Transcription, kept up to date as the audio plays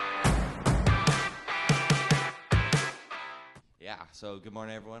So good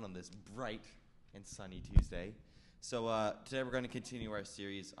morning, everyone, on this bright and sunny Tuesday. So today we're going to continue our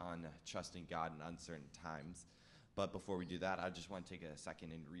series on trusting God in uncertain times. But before we do that, I just want to take a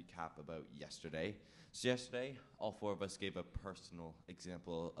second and recap about yesterday. So yesterday, all four of us gave a personal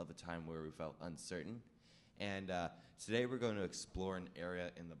example of a time where we felt uncertain. And today we're going to explore an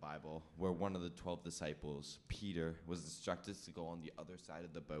area in the Bible where one of the 12 disciples, Peter, was instructed to go on the other side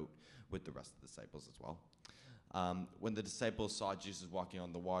of the boat with the rest of the disciples as well. When the disciples saw Jesus walking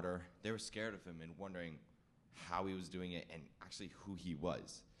on the water, they were scared of him and wondering how he was doing it and actually who he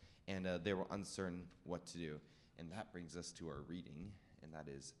was. And they were uncertain what to do. And that brings us to our reading, and that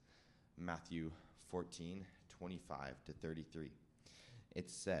is Matthew 14:25-33. It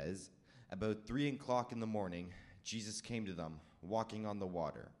says, "About 3:00 in the morning, Jesus came to them, walking on the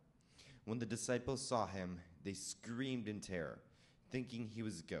water. When the disciples saw him, they screamed in terror, thinking he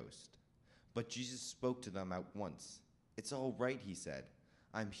was a ghost. But Jesus spoke to them at once. 'It's all right,' he said.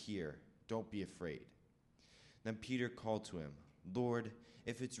 'I'm here. Don't be afraid.' Then Peter called to him, 'Lord,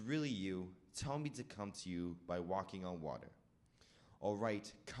 if it's really you, tell me to come to you by walking on water.' 'All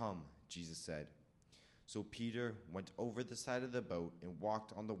right, come,' Jesus said. So Peter went over the side of the boat and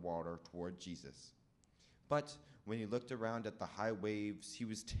walked on the water toward Jesus. But when he looked around at the high waves, he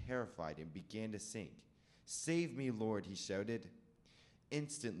was terrified and began to sink. 'Save me, Lord,' he shouted.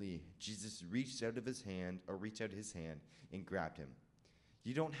 Instantly, Jesus reached out his hand and grabbed him.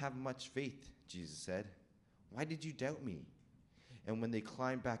 'You don't have much faith,' Jesus said. 'Why did you doubt me?' And when they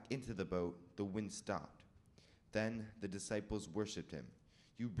climbed back into the boat, the wind stopped. Then the disciples worshipped him.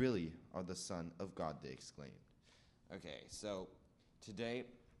 'You really are the Son of God,' they exclaimed." Okay, so today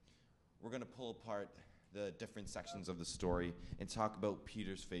we're going to pull apart the different sections of the story and talk about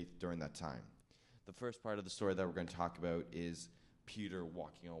Peter's faith during that time. The first part of the story that we're going to talk about is Peter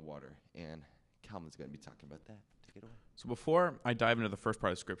walking on water, and Calvin's going to be talking about that. Take it away. So before I dive into the first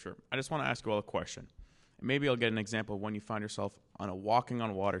part of Scripture, I just want to ask you all a question. And maybe I'll get an example of when you find yourself on a walking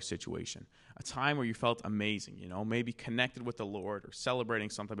on water situation, a time where you felt amazing, maybe connected with the Lord or celebrating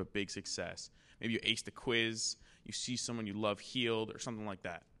some type of big success. Maybe you aced a quiz, you see someone you love healed, or something like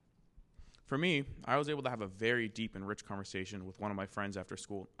that. For me, I was able to have a very deep and rich conversation with one of my friends after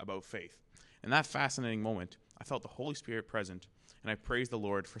school about faith. In that fascinating moment, I felt the Holy Spirit present, and I praised the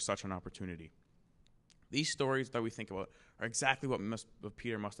Lord for such an opportunity. These stories that we think about are exactly what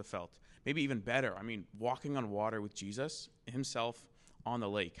Peter must have felt. Maybe even better. Walking on water with Jesus himself on the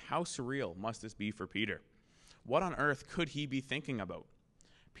lake. How surreal must this be for Peter? What on earth could he be thinking about?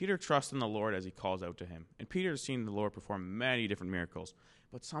 Peter trusts in the Lord as he calls out to him. And Peter has seen the Lord perform many different miracles,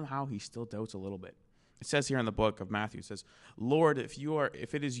 but somehow he still doubts a little bit. It says here in the book of Matthew, it says, "Lord,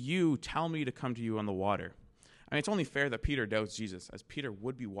 if it is you, tell me to come to you on the water." It's only fair that Peter doubts Jesus, as Peter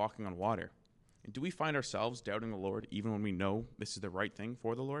would be walking on water. And do we find ourselves doubting the Lord even when we know this is the right thing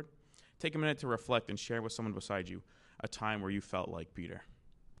for the Lord? Take a minute to reflect and share with someone beside you a time where you felt like Peter.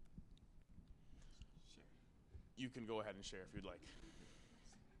 You can go ahead and share if you'd like.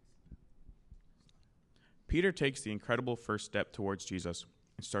 Peter takes the incredible first step towards Jesus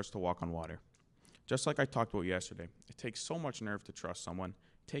and starts to walk on water. Just like I talked about yesterday, it takes so much nerve to trust someone,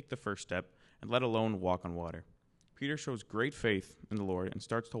 take the first step, and let alone walk on water. Peter shows great faith in the Lord and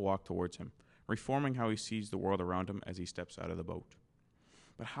starts to walk towards him, reforming how he sees the world around him as he steps out of the boat.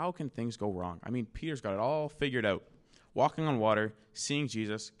 But how can things go wrong? Peter's got it all figured out. Walking on water, seeing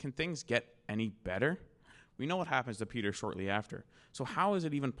Jesus, can things get any better? We know what happens to Peter shortly after. So how is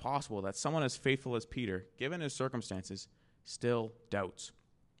it even possible that someone as faithful as Peter, given his circumstances, still doubts?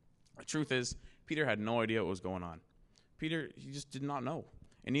 The truth is, Peter had no idea what was going on. Peter, he just did not know.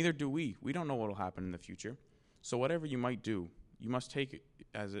 And neither do we. We don't know what will happen in the future. So whatever you might do, you must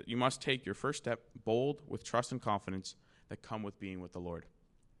take your first step bold with trust and confidence that come with being with the Lord.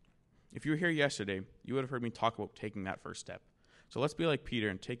 If you were here yesterday, you would have heard me talk about taking that first step. So let's be like Peter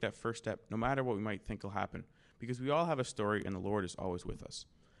and take that first step no matter what we might think will happen, because we all have a story and the Lord is always with us.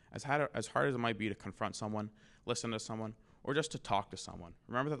 As hard as it might be to confront someone, listen to someone, or just to talk to someone,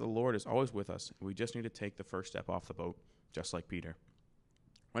 remember that the Lord is always with us, and we just need to take the first step off the boat, just like Peter.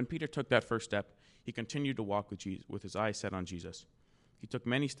 When Peter took that first step, he continued to walk with Jesus, with his eyes set on Jesus. He took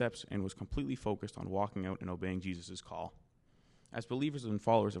many steps and was completely focused on walking out and obeying Jesus' call. As believers and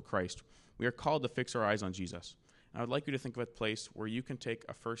followers of Christ, we are called to fix our eyes on Jesus. And I would like you to think of a place where you can take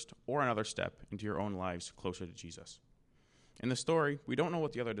a first or another step into your own lives closer to Jesus. In the story, we don't know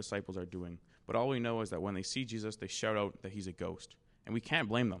what the other disciples are doing, but all we know is that when they see Jesus, they shout out that he's a ghost. And we can't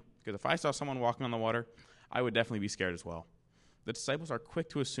blame them, because if I saw someone walking on the water, I would definitely be scared as well. The disciples are quick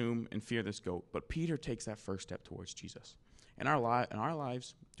to assume and fear this goat, but Peter takes that first step towards Jesus. In our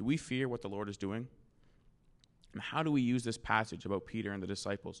lives, do we fear what the Lord is doing? And how do we use this passage about Peter and the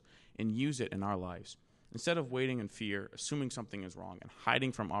disciples and use it in our lives? Instead of waiting in fear, assuming something is wrong, and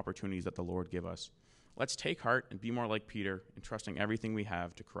hiding from opportunities that the Lord give us, let's take heart and be more like Peter in trusting everything we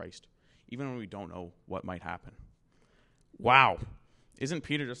have to Christ, even when we don't know what might happen. Wow. Isn't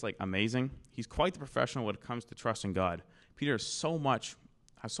Peter just amazing? He's quite the professional when it comes to trusting God. Peter has so much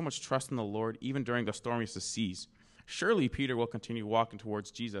trust in the Lord, even during the stormiest of seas. Surely Peter will continue walking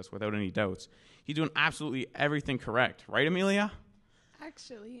towards Jesus without any doubts. He's doing absolutely everything correct. Right, Amelia?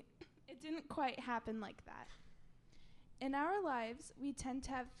 Actually, it didn't quite happen like that. In our lives, we tend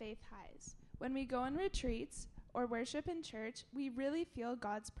to have faith highs. When we go on retreats or worship in church, we really feel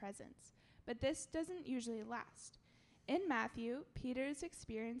God's presence. But this doesn't usually last. In Matthew, Peter is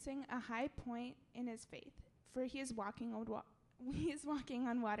experiencing a high point in his faith, for he is walking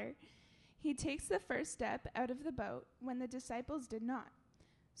on water. He takes the first step out of the boat when the disciples did not.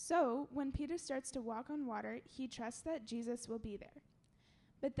 So, when Peter starts to walk on water, he trusts that Jesus will be there.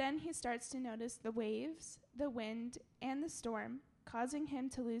 But then he starts to notice the waves, the wind, and the storm, causing him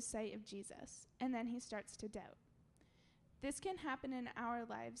to lose sight of Jesus, and then he starts to doubt. This can happen in our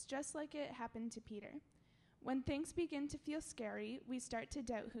lives just like it happened to Peter. When things begin to feel scary, we start to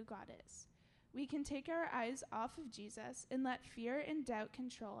doubt who God is. We can take our eyes off of Jesus and let fear and doubt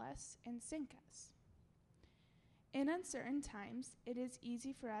control us and sink us. In uncertain times, it is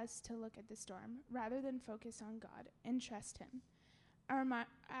easy for us to look at the storm rather than focus on God and trust him.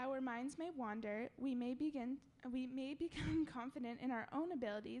 Our minds may wander, we may become confident in our own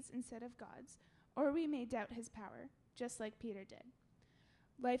abilities instead of God's, or we may doubt his power, just like Peter did.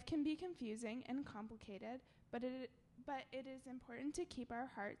 Life can be confusing and complicated, but it is important to keep our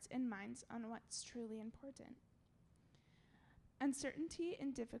hearts and minds on what's truly important. Uncertainty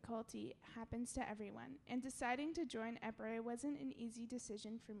and difficulty happens to everyone, and deciding to join Epiree wasn't an easy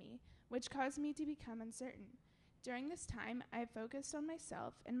decision for me, which caused me to become uncertain. During this time, I focused on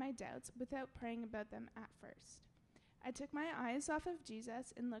myself and my doubts without praying about them at first. I took my eyes off of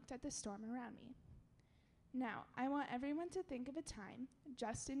Jesus and looked at the storm around me. Now, I want everyone to think of a time,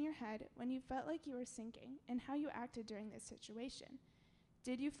 just in your head, when you felt like you were sinking and how you acted during this situation.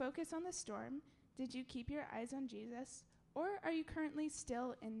 Did you focus on the storm? Did you keep your eyes on Jesus? Or are you currently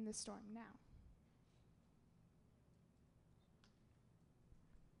still in the storm now?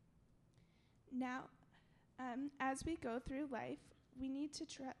 Now, as we go through life, we need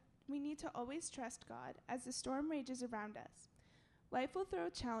to always trust God as the storm rages around us. Life will throw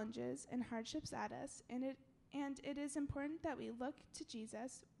challenges and hardships at us, and it is important that we look to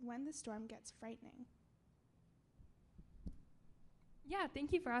Jesus when the storm gets frightening. Yeah,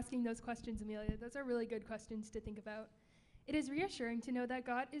 thank you for asking those questions, Amelia. Those are really good questions to think about. It is reassuring to know that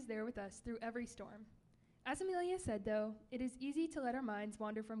God is there with us through every storm. As Amelia said, though, it is easy to let our minds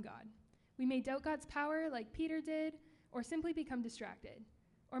wander from God. We may doubt God's power like Peter did, or simply become distracted.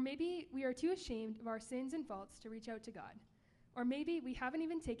 Or maybe we are too ashamed of our sins and faults to reach out to God. Or maybe we haven't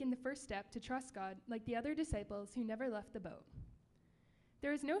even taken the first step to trust God like the other disciples who never left the boat.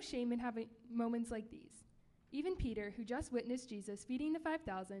 There is no shame in having moments like these. Even Peter, who just witnessed Jesus feeding the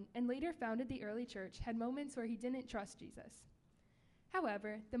 5,000 and later founded the early church, had moments where he didn't trust Jesus.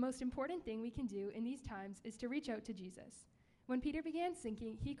 However, the most important thing we can do in these times is to reach out to Jesus. When Peter began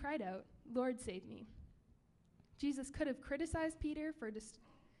sinking, he cried out, "Lord, save me." Jesus could have criticized Peter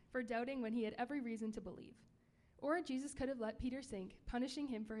for doubting when he had every reason to believe. Or Jesus could have let Peter sink, punishing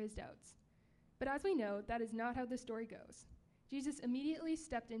him for his doubts. But as we know, that is not how the story goes. Jesus immediately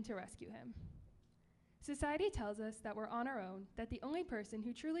stepped in to rescue him. Society tells us that we're on our own, that the only person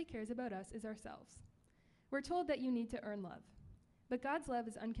who truly cares about us is ourselves. We're told that you need to earn love. But God's love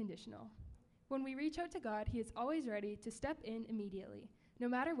is unconditional. When we reach out to God, he is always ready to step in immediately, no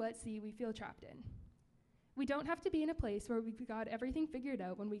matter what sea we feel trapped in. We don't have to be in a place where we've got everything figured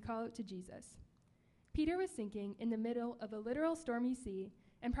out when we call out to Jesus. Peter was sinking in the middle of a literal stormy sea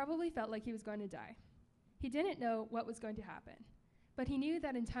and probably felt like he was going to die. He didn't know what was going to happen, but he knew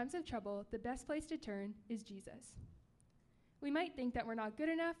that in times of trouble, the best place to turn is Jesus. We might think that we're not good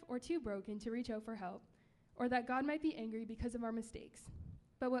enough or too broken to reach out for help, or that God might be angry because of our mistakes.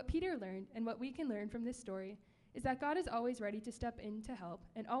 But what Peter learned, and what we can learn from this story, is that God is always ready to step in to help,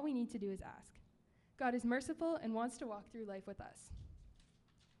 and all we need to do is ask. God is merciful and wants to walk through life with us.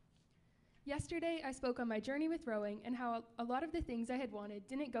 Yesterday, I spoke on my journey with rowing and how a lot of the things I had wanted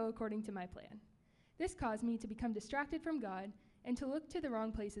didn't go according to my plan. This caused me to become distracted from God and to look to the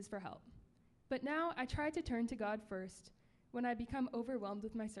wrong places for help. But now I try to turn to God first when I become overwhelmed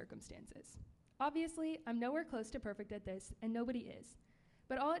with my circumstances. Obviously, I'm nowhere close to perfect at this, and nobody is.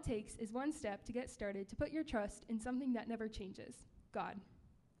 But all it takes is one step to get started to put your trust in something that never changes, God.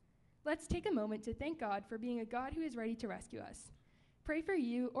 Let's take a moment to thank God for being a God who is ready to rescue us. Pray for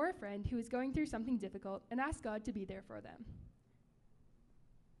you or a friend who is going through something difficult and ask God to be there for them.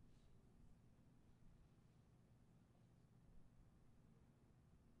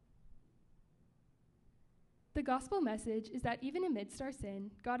 The gospel message is that even amidst our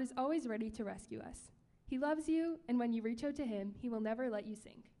sin, God is always ready to rescue us. He loves you, and when you reach out to him, he will never let you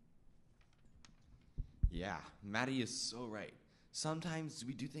sink. Yeah, Maddie is so right. Sometimes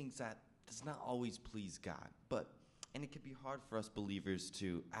we do things that does not always please God, and it can be hard for us believers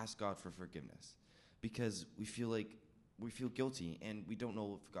to ask God for forgiveness because we feel guilty and we don't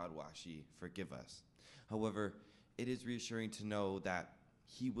know if God will actually forgive us. However, it is reassuring to know that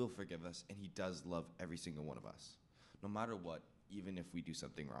he will forgive us and he does love every single one of us, no matter what, even if we do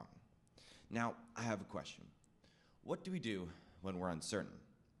something wrong. Now, I have a question. What do we do when we're uncertain?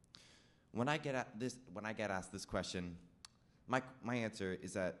 When I get asked this question, my answer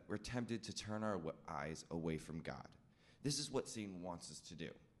is that we're tempted to turn our eyes away from God. This is what Satan wants us to do.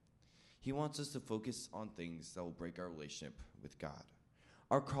 He wants us to focus on things that will break our relationship with God.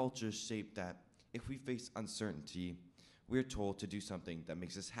 Our culture is shaped that if we face uncertainty, we're told to do something that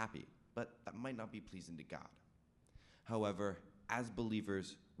makes us happy, but that might not be pleasing to God. However, as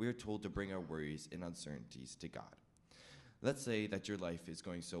believers, we're told to bring our worries and uncertainties to God. Let's say that your life is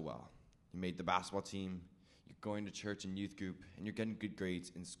going so well. You made the basketball team, you're going to church and youth group, and you're getting good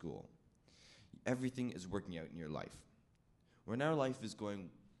grades in school. Everything is working out in your life. When our life is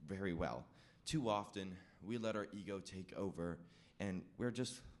going very well, too often we let our ego take over and we're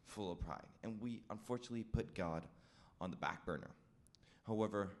just full of pride. And we unfortunately put God on the back burner.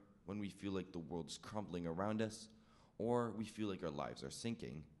 However, when we feel like the world's crumbling around us or we feel like our lives are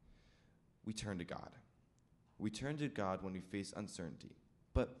sinking, we turn to God. We turn to God when we face uncertainty.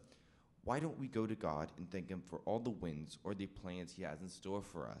 But why don't we go to God and thank him for all the wins or the plans he has in store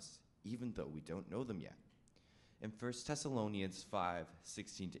for us, even though we don't know them yet? In 1 Thessalonians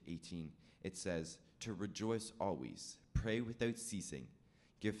 5:16-18, it says, "To rejoice always, pray without ceasing,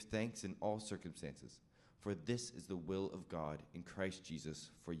 give thanks in all circumstances, for this is the will of God in Christ Jesus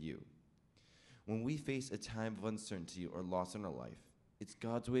for you." When we face a time of uncertainty or loss in our life, it's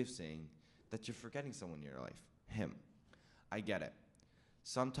God's way of saying that you're forgetting someone in your life, him. I get it.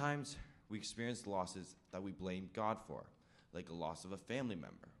 Sometimes we experience losses that we blame God for, like a loss of a family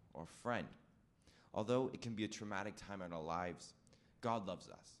member or friend. Although it can be a traumatic time in our lives, God loves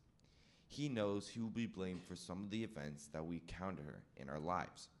us. He knows who will be blamed for some of the events that we encounter in our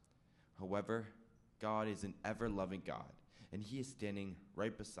lives. However, God is an ever-loving God, and he is standing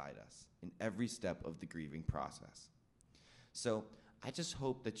right beside us in every step of the grieving process. So I just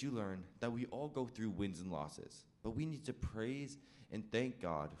hope that you learn that we all go through wins and losses, but we need to praise and thank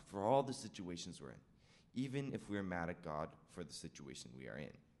God for all the situations we're in, even if we're mad at God for the situation we are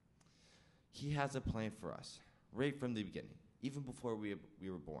in. He has a plan for us right from the beginning, even before we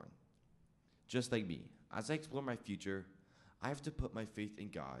were born. Just like me, as I explore my future, I have to put my faith in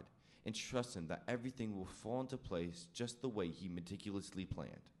God and trust him that everything will fall into place just the way he meticulously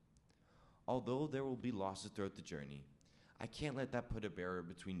planned. Although there will be losses throughout the journey, I can't let that put a barrier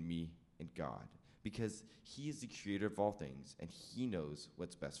between me and God, because he is the creator of all things and he knows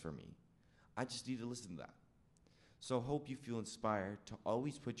what's best for me. I just need to listen to that. So I hope you feel inspired to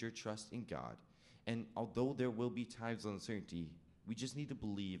always put your trust in God, and although there will be times of uncertainty, we just need to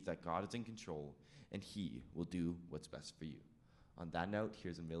believe that God is in control and he will do what's best for you. On that note,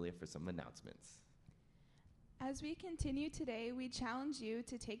 here's Amelia for some announcements. As we continue today, we challenge you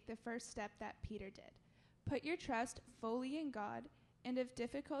to take the first step that Peter did. Put your trust fully in God, and if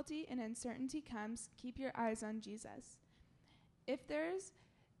difficulty and uncertainty comes, keep your eyes on Jesus. If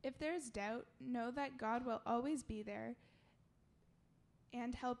there's doubt, know that God will always be there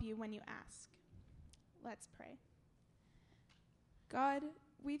and help you when you ask. Let's pray. God,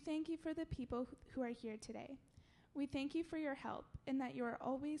 we thank you for the people who are here today. We thank you for your help and that you are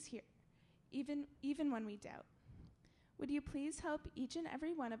always here, even when we doubt. Would you please help each and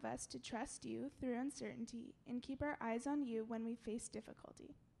every one of us to trust you through uncertainty and keep our eyes on you when we face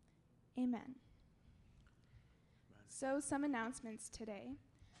difficulty? Amen. So some announcements today.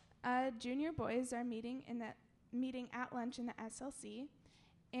 Junior boys are meeting at lunch in the SLC,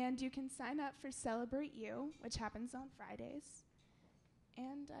 and you can sign up for Celebrate You, which happens on Fridays.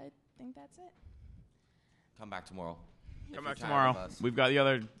 And I think that's it. Come back tomorrow. Come back tomorrow. We've got the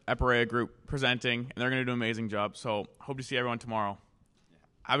other Eparea group presenting, and they're going to do an amazing job. So hope to see everyone tomorrow. Yeah.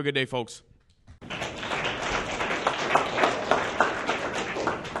 Have a good day, folks.